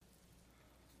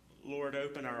Lord,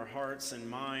 open our hearts and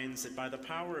minds that by the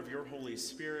power of your Holy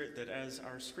Spirit, that as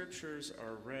our scriptures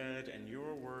are read and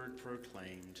your word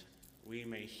proclaimed, we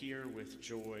may hear with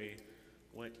joy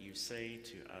what you say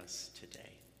to us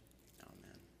today.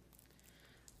 Amen.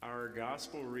 Our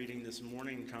gospel reading this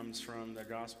morning comes from the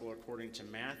gospel according to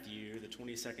Matthew, the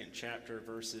 22nd chapter,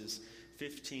 verses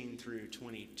 15 through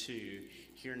 22.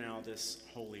 Hear now this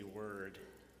holy word.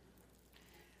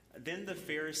 Then the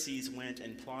Pharisees went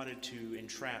and plotted to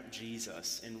entrap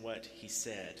Jesus in what he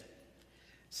said.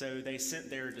 So they sent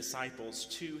their disciples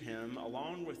to him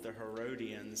along with the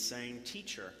Herodians, saying,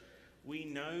 "Teacher, we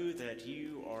know that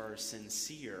you are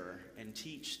sincere and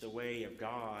teach the way of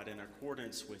God in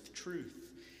accordance with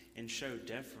truth and show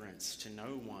deference to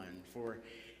no one, for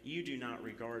you do not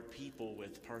regard people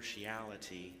with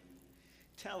partiality.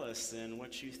 Tell us then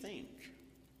what you think.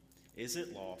 Is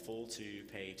it lawful to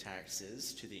pay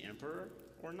taxes to the emperor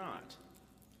or not?"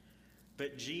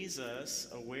 But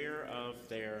Jesus, aware of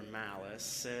their malice,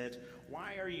 said,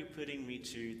 "Why are you putting me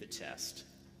to the test,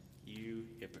 you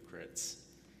hypocrites?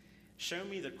 Show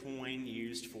me the coin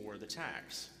used for the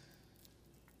tax."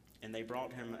 And they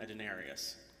brought him a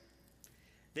denarius.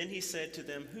 Then he said to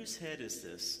them, "Whose head is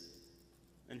this,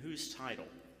 and whose title?"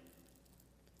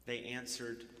 They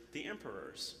answered, "The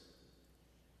emperor's."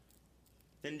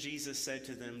 Then Jesus said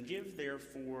to them, "Give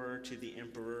therefore to the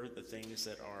emperor the things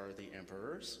that are the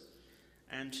emperor's,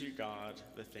 and to God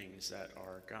the things that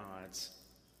are God's."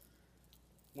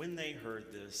 When they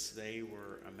heard this, they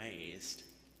were amazed,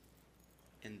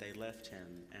 and they left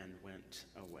him and went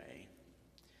away.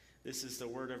 This is the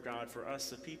word of God for us,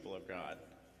 the people of God.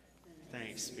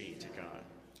 Thanks be to God.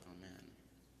 Amen.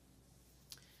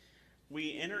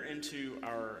 We enter into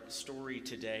our story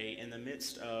today in the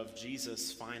midst of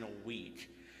Jesus' final week.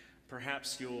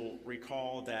 Perhaps you'll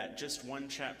recall that just one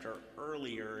chapter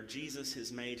earlier, Jesus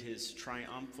has made his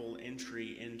triumphal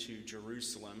entry into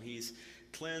Jerusalem. He's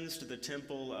cleansed the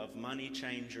temple of money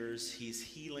changers. He's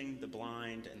healing the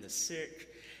blind and the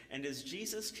sick. And as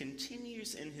Jesus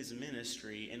continues in his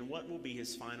ministry in what will be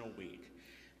his final week,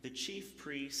 the chief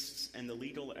priests and the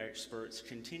legal experts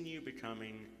continue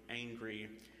becoming angry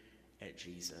at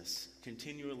Jesus,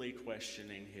 continually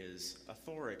questioning his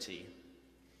authority.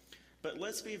 But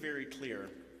let's be very clear.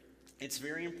 It's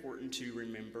very important to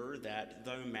remember that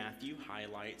though Matthew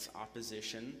highlights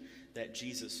opposition that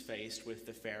Jesus faced with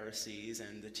the Pharisees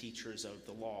and the teachers of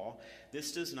the law,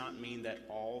 this does not mean that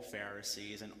all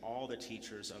Pharisees and all the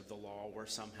teachers of the law were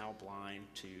somehow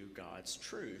blind to God's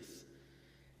truth.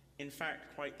 In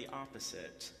fact, quite the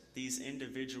opposite. These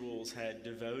individuals had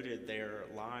devoted their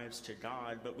lives to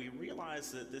God, but we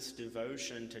realize that this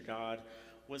devotion to God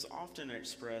was often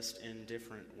expressed in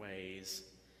different ways.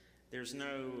 There's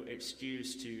no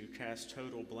excuse to cast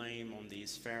total blame on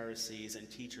these Pharisees and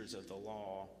teachers of the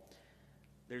law.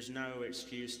 There's no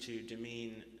excuse to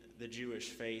demean the Jewish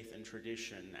faith and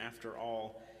tradition. After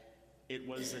all, it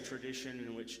was the tradition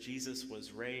in which Jesus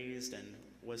was raised and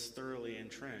was thoroughly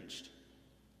entrenched.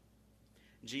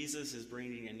 Jesus is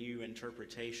bringing a new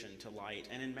interpretation to light,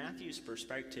 and in Matthew's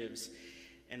perspectives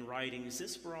and writings,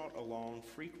 this brought along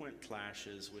frequent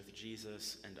clashes with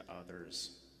Jesus and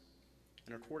others.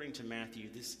 And according to Matthew,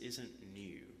 this isn't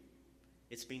new.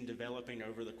 It's been developing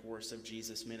over the course of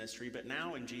Jesus' ministry, but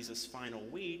now in Jesus' final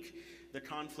week, the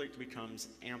conflict becomes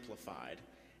amplified.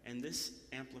 And this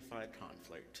amplified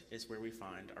conflict is where we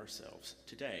find ourselves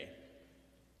today.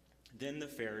 Then the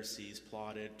Pharisees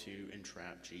plotted to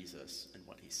entrap Jesus in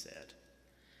what he said.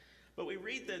 But we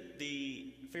read that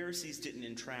the Pharisees didn't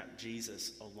entrap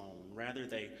Jesus alone. Rather,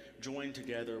 they joined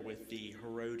together with the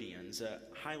Herodians, a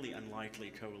highly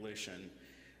unlikely coalition.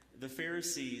 The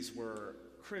Pharisees were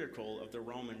critical of the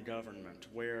Roman government,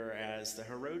 whereas the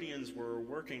Herodians were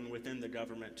working within the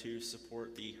government to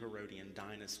support the Herodian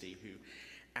dynasty, who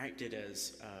acted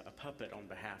as a puppet on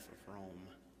behalf of Rome.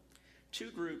 Two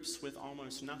groups with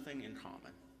almost nothing in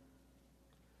common.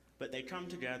 But they come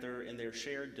together in their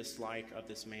shared dislike of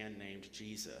this man named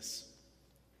Jesus.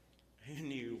 Who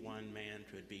knew one man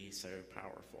could be so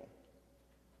powerful?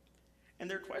 And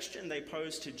their question they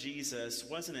posed to Jesus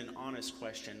wasn't an honest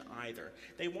question either.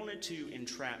 They wanted to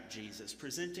entrap Jesus,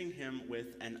 presenting him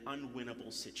with an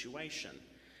unwinnable situation.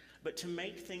 But to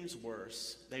make things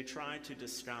worse, they tried to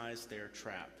disguise their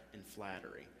trap in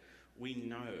flattery. "We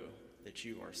know that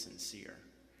you are sincere.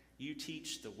 You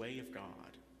teach the way of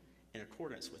God in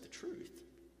accordance with the truth.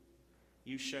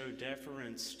 You show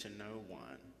deference to no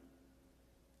one.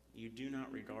 You do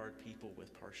not regard people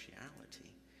with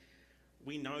partiality.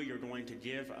 We know you're going to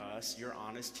give us your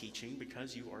honest teaching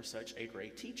because you are such a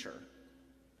great teacher.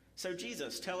 So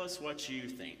Jesus, tell us what you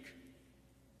think.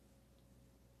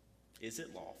 Is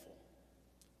it lawful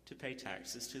to pay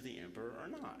taxes to the emperor or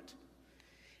not?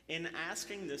 In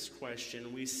asking this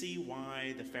question, we see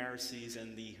why the Pharisees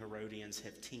and the Herodians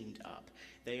have teamed up.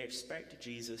 They expect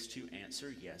Jesus to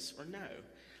answer yes or no.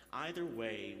 Either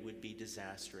way would be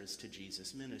disastrous to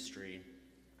Jesus' ministry.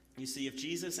 You see, if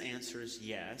Jesus answers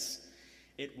yes,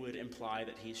 it would imply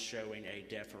that he's showing a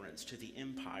deference to the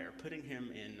empire, putting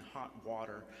him in hot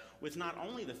water with not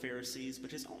only the Pharisees,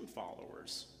 but his own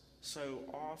followers, so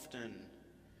often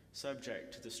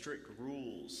subject to the strict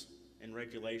rules and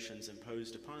regulations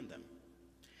imposed upon them.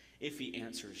 If he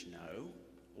answers no,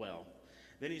 well,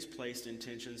 then he's placed in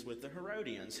tensions with the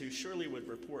Herodians, who surely would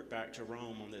report back to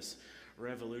Rome on this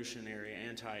revolutionary,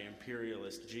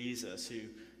 anti-imperialist Jesus who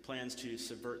plans to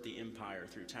subvert the empire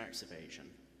through tax evasion.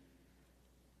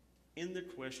 In the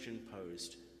question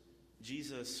posed,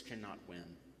 Jesus cannot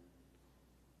win,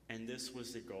 and this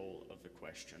was the goal of the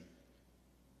question.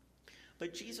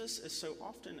 But Jesus, as so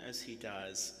often as he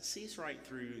does, sees right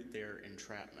through their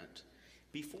entrapment.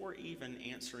 Before even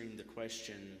answering the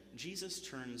question, Jesus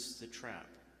turns the trap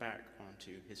back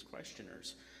onto his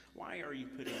questioners. "Why are you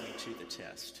putting me to the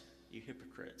test, you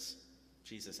hypocrites?"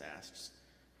 Jesus asks.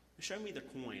 "Show me the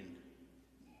coin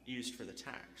used for the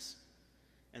tax."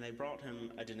 And they brought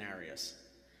him a denarius.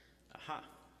 Aha!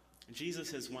 Jesus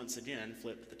has once again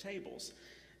flipped the tables.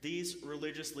 These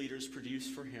religious leaders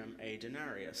produced for him a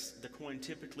denarius, the coin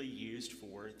typically used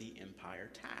for the empire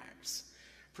tax.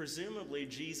 Presumably,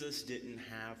 Jesus didn't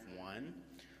have one,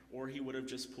 or he would have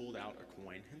just pulled out a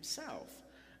coin himself.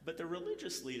 But the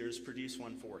religious leaders produced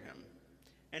one for him.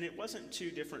 And it wasn't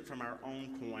too different from our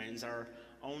own coins, our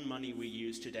own money we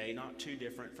use today, not too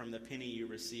different from the penny you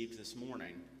received this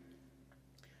morning.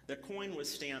 The coin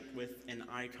was stamped with an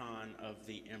icon of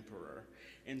the emperor,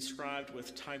 inscribed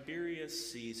with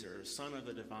Tiberius Caesar, son of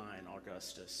the divine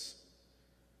Augustus.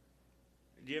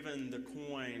 Given the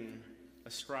coin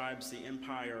ascribes the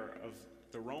empire of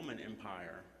the Roman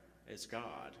Empire as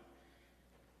God.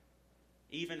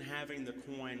 Even having the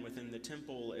coin within the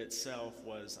temple itself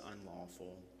was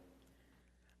unlawful.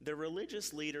 The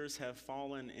religious leaders have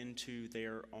fallen into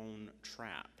their own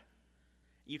trap.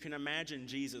 You can imagine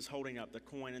Jesus holding up the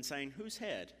coin and saying, "Whose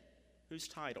head? Whose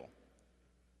title?"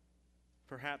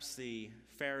 Perhaps the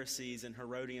Pharisees and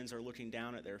Herodians are looking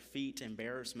down at their feet,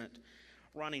 embarrassment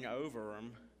running over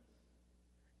them.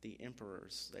 "The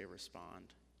emperors," they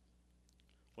respond.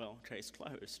 Well, case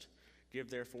closed. "Give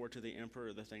therefore to the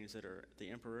emperor the things that are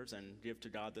the emperor's, and give to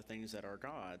God the things that are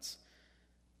God's."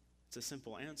 It's a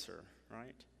simple answer,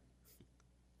 right?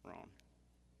 Wrong.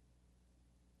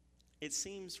 It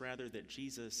seems rather that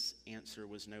Jesus' answer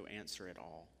was no answer at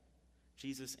all.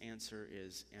 Jesus' answer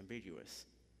is ambiguous.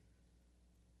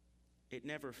 It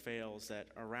never fails that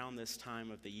around this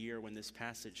time of the year when this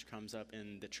passage comes up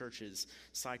in the church's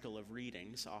cycle of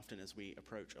readings, often as we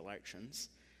approach elections,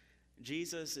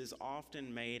 Jesus is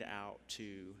often made out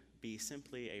to be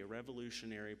simply a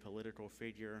revolutionary political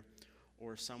figure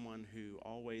or someone who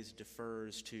always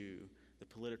defers to the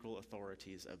political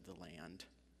authorities of the land.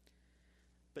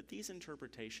 But these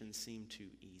interpretations seem too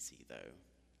easy, though.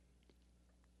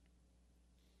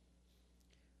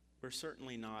 We're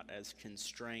certainly not as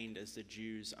constrained as the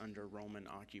Jews under Roman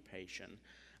occupation,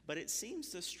 but it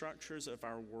seems the structures of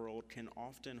our world can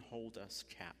often hold us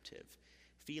captive,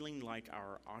 feeling like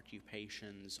our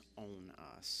occupations own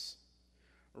us,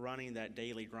 running that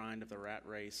daily grind of the rat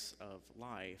race of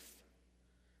life,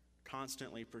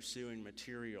 constantly pursuing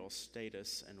material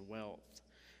status and wealth.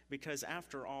 Because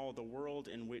after all, the world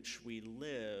in which we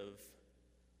live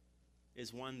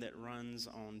is one that runs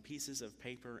on pieces of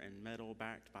paper and metal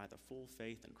backed by the full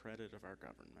faith and credit of our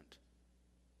government.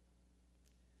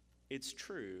 It's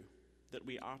true that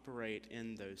we operate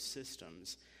in those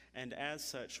systems, and as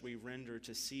such we render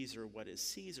to Caesar what is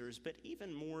Caesar's, but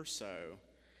even more so,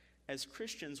 as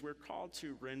Christians, we're called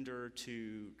to render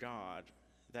to God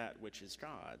that which is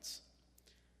God's.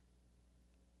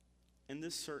 And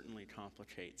this certainly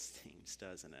complicates things,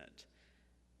 doesn't it?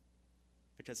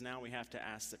 Because now we have to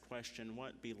ask the question,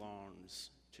 what belongs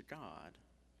to God?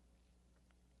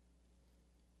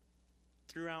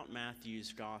 Throughout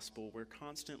Matthew's gospel, we're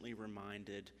constantly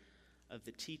reminded of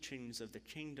the teachings of the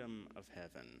kingdom of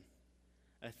heaven,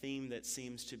 a theme that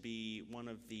seems to be one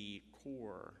of the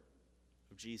core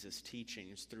of Jesus'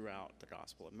 teachings throughout the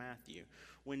Gospel of Matthew.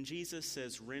 When Jesus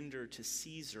says, "Render to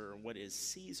Caesar what is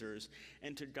Caesar's,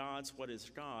 and to God's what is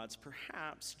God's,"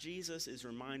 perhaps Jesus is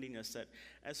reminding us that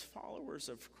as followers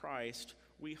of Christ,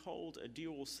 we hold a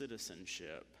dual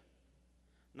citizenship.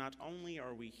 Not only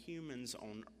are we humans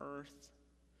on earth,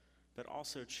 but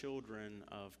also children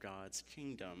of God's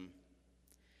kingdom.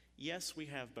 Yes, we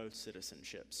have both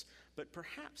citizenships, but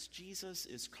perhaps Jesus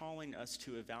is calling us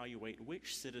to evaluate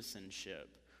which citizenship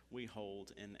we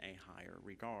hold in a higher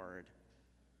regard.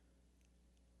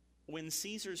 When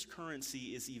Caesar's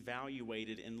currency is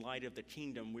evaluated in light of the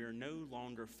kingdom, we are no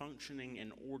longer functioning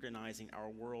and organizing our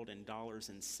world in dollars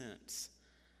and cents,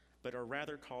 but are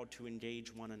rather called to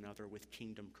engage one another with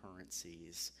kingdom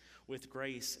currencies, with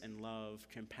grace and love,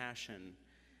 compassion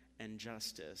and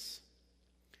justice.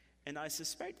 And I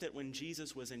suspect that when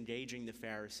Jesus was engaging the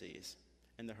Pharisees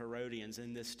and the Herodians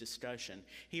in this discussion,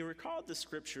 he recalled the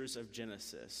scriptures of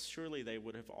Genesis. Surely they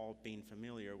would have all been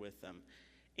familiar with them.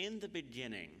 In the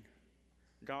beginning,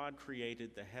 God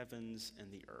created the heavens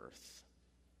and the earth.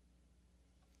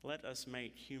 Let us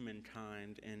make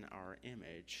humankind in our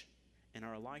image, in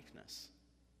our likeness,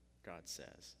 God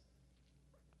says.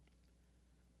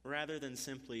 Rather than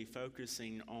simply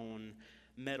focusing on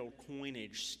metal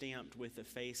coinage stamped with the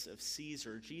face of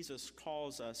Caesar, Jesus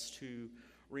calls us to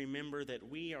remember that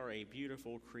we are a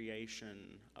beautiful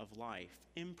creation of life,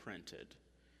 imprinted,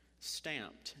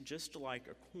 stamped, just like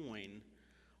a coin,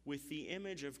 with the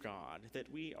image of God,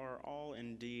 that we are all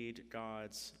indeed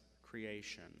God's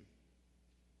creation,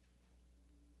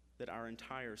 that our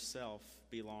entire self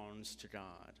belongs to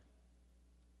God.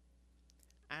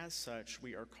 As such,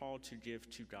 we are called to give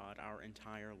to God our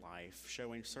entire life,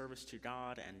 showing service to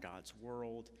God and God's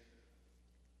world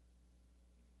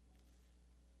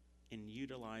in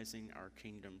utilizing our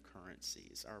kingdom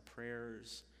currencies, our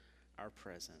prayers, our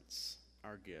presence,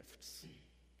 our gifts,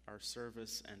 our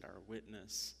service, and our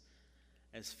witness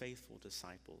as faithful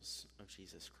disciples of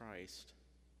Jesus Christ.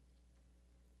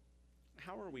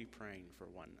 How are we praying for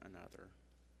one another?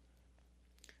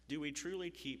 Do we truly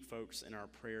keep folks in our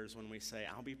prayers when we say,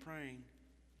 "I'll be praying"?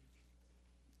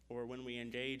 Or when we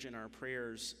engage in our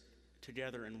prayers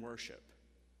together in worship?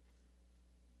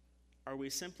 Are we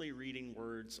simply reading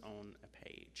words on a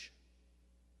page?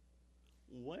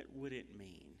 What would it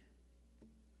mean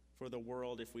for the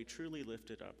world if we truly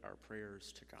lifted up our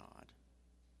prayers to God,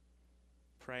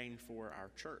 praying for our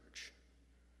church,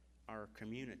 our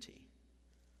community,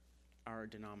 our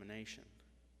denomination,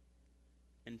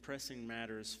 and pressing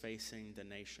matters facing the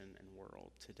nation and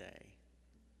world today?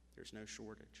 There's no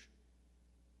shortage.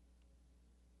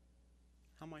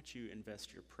 How might you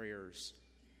invest your prayers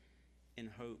in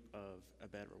hope of a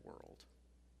better world?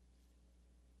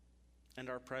 And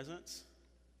our presence?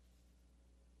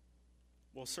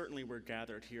 Well, certainly we're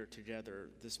gathered here together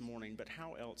this morning, but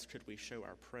how else could we show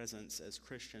our presence as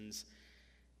Christians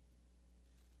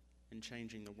in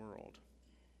changing the world?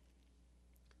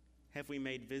 Have we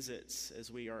made visits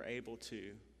as we are able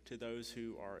to those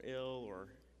who are ill or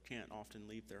can't often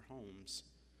leave their homes?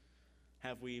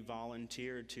 Have we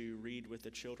volunteered to read with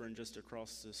the children just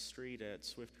across the street at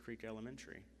Swift Creek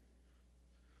Elementary?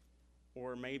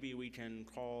 Or maybe we can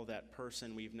call that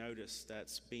person we've noticed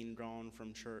that's been gone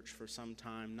from church for some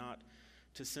time, not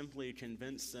to simply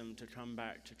convince them to come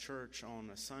back to church on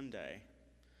a Sunday,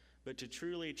 but to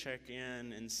truly check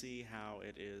in and see how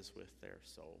it is with their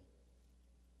soul.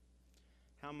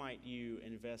 How might you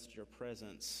invest your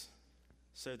presence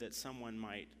so that someone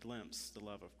might glimpse the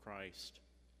love of Christ?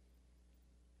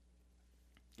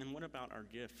 And what about our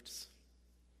gifts?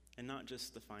 And not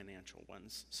just the financial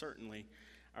ones. Certainly,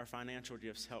 our financial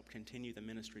gifts help continue the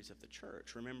ministries of the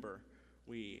church. Remember,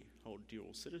 we hold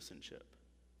dual citizenship.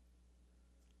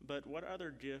 But what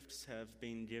other gifts have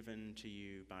been given to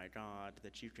you by God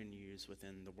that you can use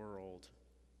within the world?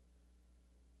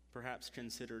 Perhaps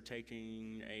consider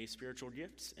taking a spiritual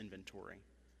gifts inventory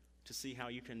to see how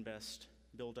you can best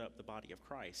build up the body of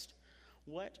Christ.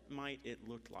 What might it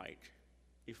look like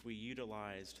if we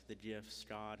utilized the gifts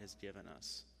God has given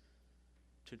us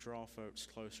to draw folks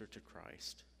closer to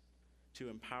Christ, to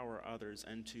empower others,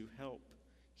 and to help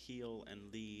heal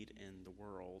and lead in the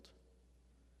world?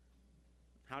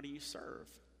 How do you serve?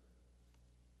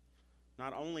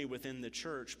 Not only within the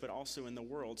church, but also in the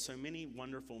world. So many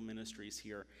wonderful ministries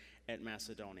here at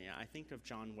Macedonia. I think of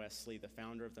John Wesley, the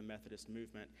founder of the Methodist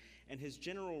movement, and his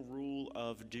general rule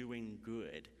of doing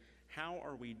good. How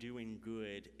are we doing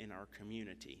good in our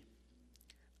community?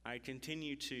 I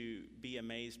continue to be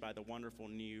amazed by the wonderful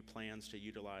new plans to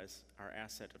utilize our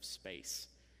asset of space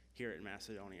here at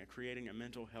Macedonia, creating a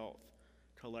mental health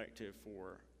collective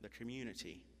for the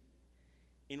community.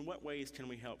 In what ways can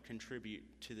we help contribute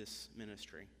to this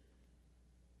ministry?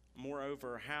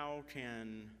 Moreover, how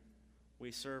can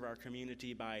we serve our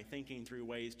community by thinking through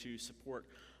ways to support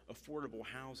affordable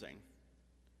housing,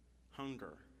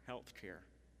 hunger, health care,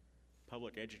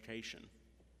 public education?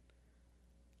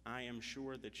 I am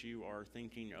sure that you are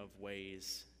thinking of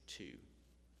ways too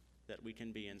that we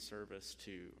can be in service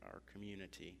to our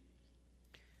community.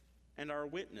 And our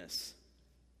witness.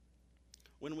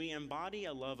 When we embody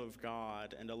a love of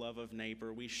God and a love of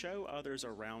neighbor, we show others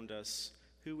around us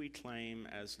who we claim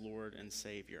as Lord and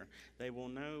Savior. They will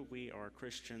know we are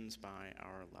Christians by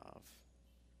our love.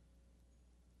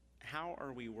 How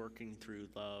are we working through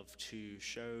love to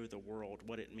show the world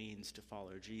what it means to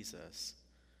follow Jesus?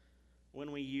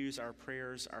 When we use our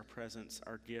prayers, our presence,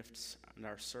 our gifts, and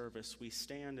our service, we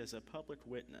stand as a public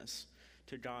witness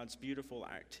to God's beautiful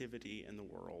activity in the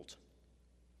world.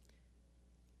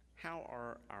 How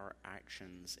are our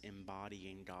actions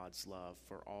embodying God's love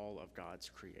for all of God's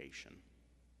creation?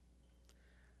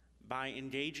 By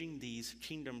engaging these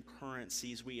kingdom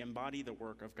currencies, we embody the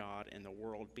work of God in the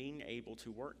world, being able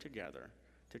to work together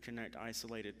to connect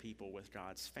isolated people with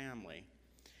God's family.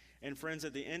 And friends,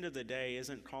 at the end of the day,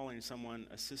 isn't calling someone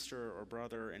a sister or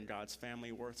brother in God's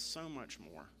family worth so much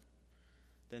more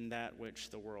than that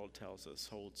which the world tells us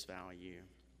holds value?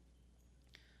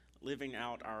 Living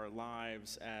out our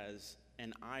lives as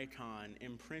an icon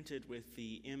imprinted with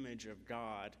the image of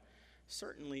God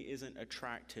certainly isn't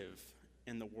attractive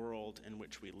in the world in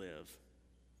which we live.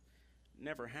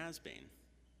 Never has been.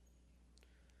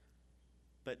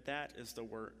 But that is the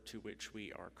work to which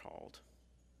we are called.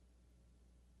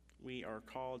 We are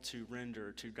called to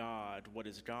render to God what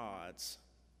is God's,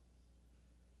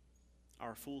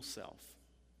 our full self,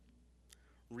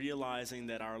 realizing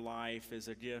that our life is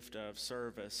a gift of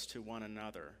service to one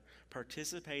another,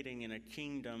 participating in a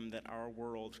kingdom that our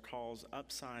world calls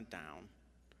upside down,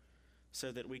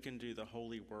 so that we can do the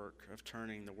holy work of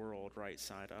turning the world right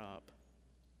side up.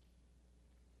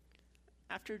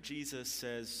 After Jesus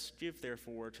says, "Give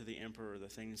therefore to the emperor the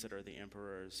things that are the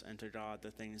emperor's, and to God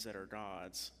the things that are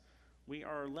God's," we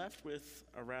are left with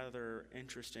a rather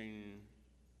interesting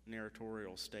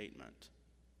narratorial statement.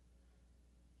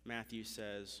 Matthew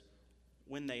says,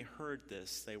 "When they heard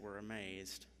this, they were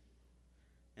amazed,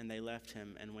 and they left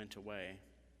him and went away."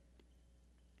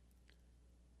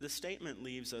 The statement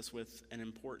leaves us with an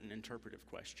important interpretive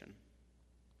question.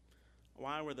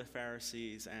 Why were the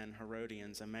Pharisees and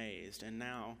Herodians amazed? And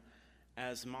now,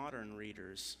 as modern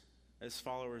readers, as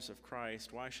followers of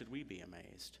Christ, why should we be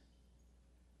amazed?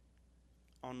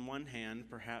 On one hand,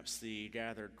 perhaps the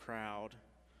gathered crowd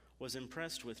was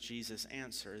impressed with Jesus'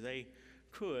 answer. They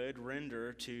could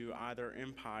render to either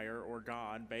empire or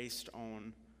God based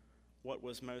on what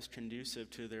was most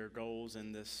conducive to their goals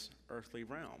in this earthly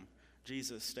realm.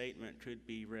 Jesus' statement could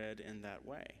be read in that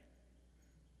way.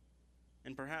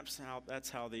 And perhaps that's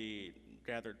how the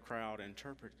gathered crowd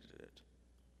interpreted it.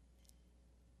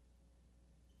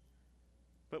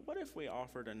 But what if we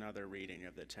offered another reading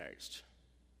of the text?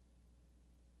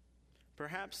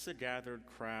 Perhaps the gathered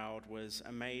crowd was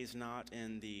amazed not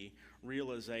in the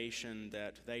realization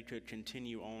that they could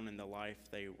continue on in the life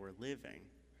they were living,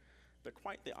 but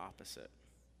quite the opposite.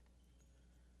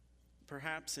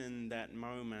 Perhaps in that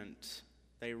moment,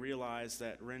 they realized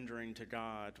that rendering to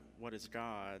God what is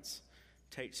God's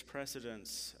takes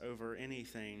precedence over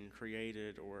anything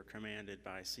created or commanded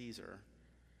by Caesar.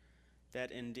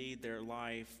 That indeed their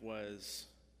life was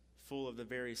full of the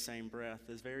very same breath,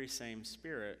 the very same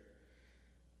spirit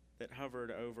that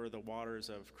hovered over the waters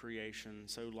of creation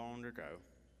so long ago,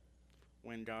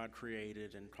 when God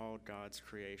created and called God's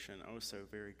creation oh so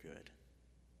very good.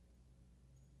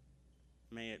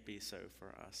 May it be so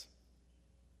for us.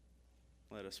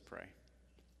 Let us pray.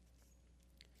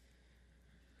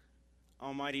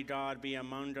 Almighty God, be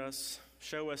among us.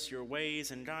 Show us your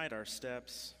ways and guide our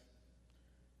steps.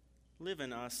 Live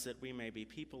in us that we may be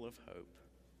people of hope,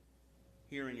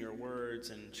 hearing your words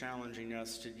and challenging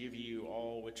us to give you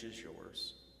all which is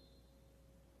yours.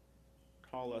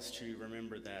 Call us to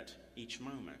remember that each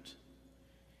moment,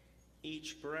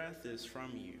 each breath is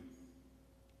from you.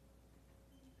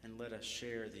 And let us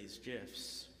share these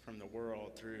gifts from the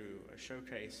world through a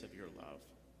showcase of your love.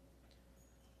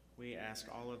 We ask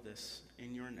all of this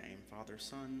in your name, Father,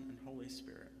 Son, and Holy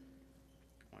Spirit,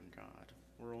 one God,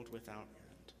 world without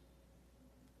end.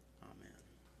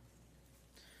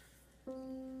 Amen.